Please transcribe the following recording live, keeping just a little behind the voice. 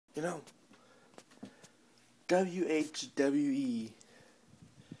You know, WHWE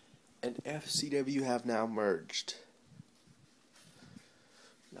and FCW have now merged.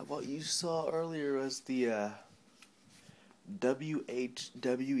 Now, what you saw earlier was the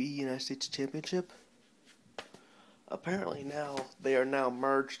WHWE United States Championship. Apparently now, they are now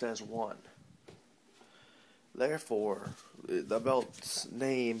merged as one. Therefore, the belt's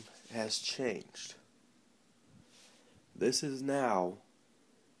name has changed. This is now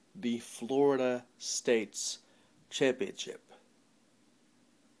the Florida States Championship.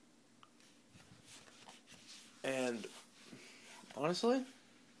 And honestly,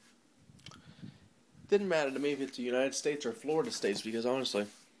 didn't matter to me if it's the United States or Florida States, because honestly,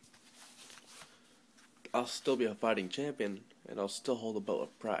 I'll still be a fighting champion and I'll still hold the belt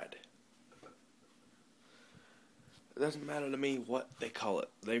with pride. It doesn't matter to me what they call it.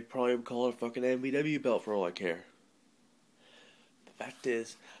 They probably would call it a fucking MVW belt for all I care. The fact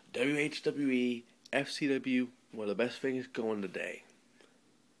is, WHWE, FCW, one of the best things going today.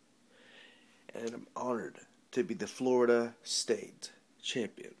 And I'm honored to be the Florida State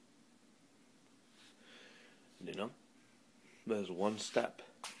Champion. You know, there's one step.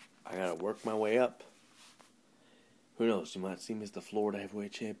 I gotta work my way up. Who knows, you might see me as the Florida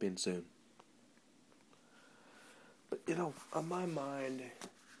Heavyweight Champion soon. But, you know, on my mind,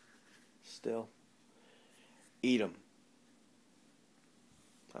 still, eat 'em.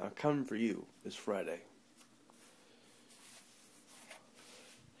 I'm coming for you this Friday.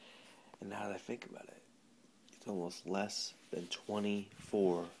 And now that I think about it, it's almost less than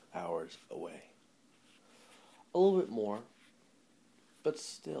 24 hours away. A little bit more, but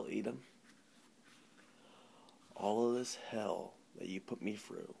still eat 'em. All of this hell that you put me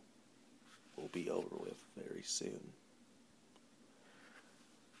through will be over with very soon.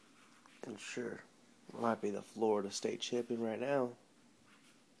 And sure, I might be the Florida State Champion right now.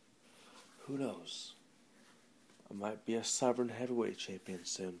 Who knows? I might be a sovereign heavyweight champion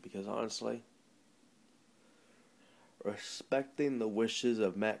soon, because honestly, respecting the wishes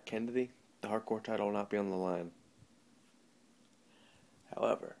of Matt Kennedy, the hardcore title will not be on the line.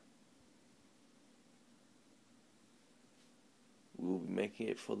 However, we will be making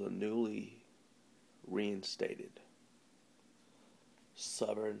it for the newly reinstated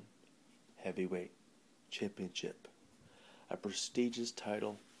Southern Heavyweight Championship, a prestigious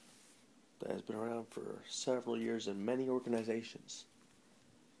title that has been around for several years in many organizations.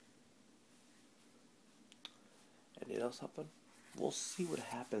 And you know something? We'll see what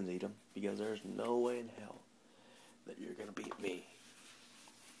happens, Edom, because there's no way in hell that you're going to beat me.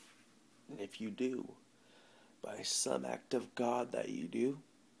 And if you do, by some act of God that you do,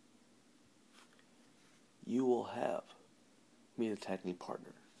 you will have me the tag team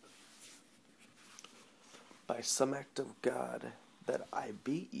partner. By some act of God that I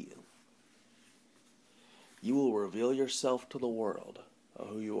beat you, you will reveal yourself to the world of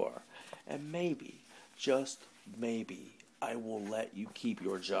who you are. And maybe, just maybe, I will let you keep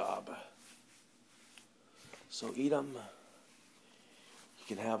your job. So Edom, you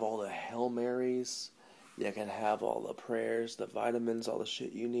can have all the Hail Marys, you can have all the prayers, the vitamins, all the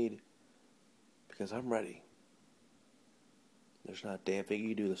shit you need, because I'm ready. There's not a damn thing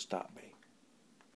you can do to stop me.